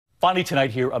Finally tonight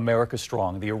here, America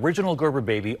Strong, the original Gerber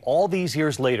baby all these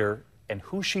years later, and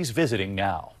who she's visiting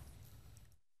now.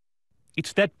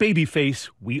 It's that baby face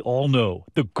we all know,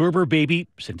 the Gerber baby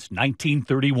since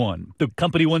 1931. The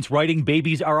company once writing,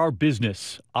 "Babies are our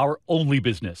business, our only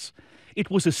business." It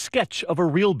was a sketch of a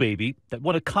real baby that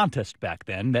won a contest back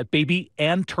then, that baby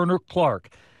Ann Turner Clark.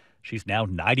 She's now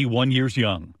 91 years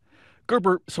young.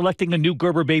 Gerber selecting a new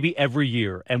Gerber baby every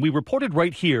year, and we reported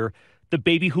right here the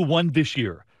baby who won this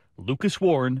year, Lucas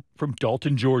Warren from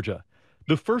Dalton, Georgia.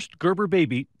 The first Gerber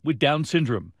baby with Down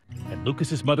syndrome, and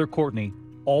Lucas's mother, Courtney,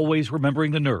 always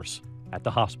remembering the nurse at the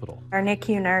hospital. Our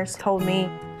NICU nurse told me,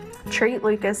 treat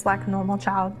Lucas like a normal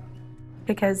child,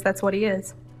 because that's what he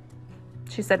is.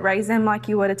 She said, raise him like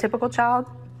you would a typical child,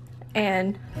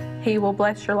 and he will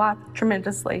bless your life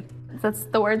tremendously. That's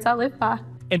the words I live by.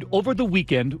 And over the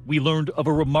weekend, we learned of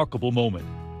a remarkable moment.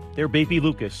 Their baby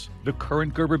Lucas, the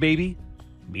current Gerber baby,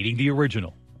 meeting the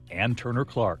original, Ann Turner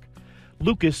Clark.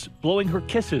 Lucas blowing her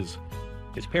kisses.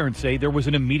 His parents say there was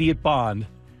an immediate bond.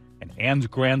 And Ann's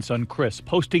grandson, Chris,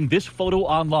 posting this photo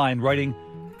online, writing,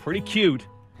 pretty cute.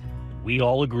 We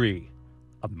all agree.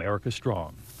 America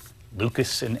Strong.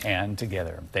 Lucas and Ann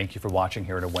together. Thank you for watching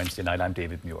here on a Wednesday night. I'm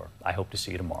David Muir. I hope to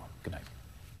see you tomorrow. Good night.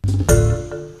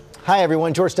 Hi,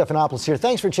 everyone. George Stephanopoulos here.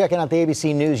 Thanks for checking out the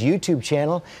ABC News YouTube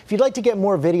channel. If you'd like to get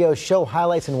more videos, show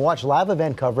highlights, and watch live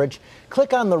event coverage,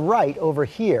 click on the right over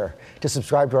here to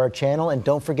subscribe to our channel. And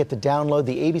don't forget to download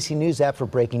the ABC News app for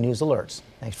breaking news alerts.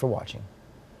 Thanks for watching.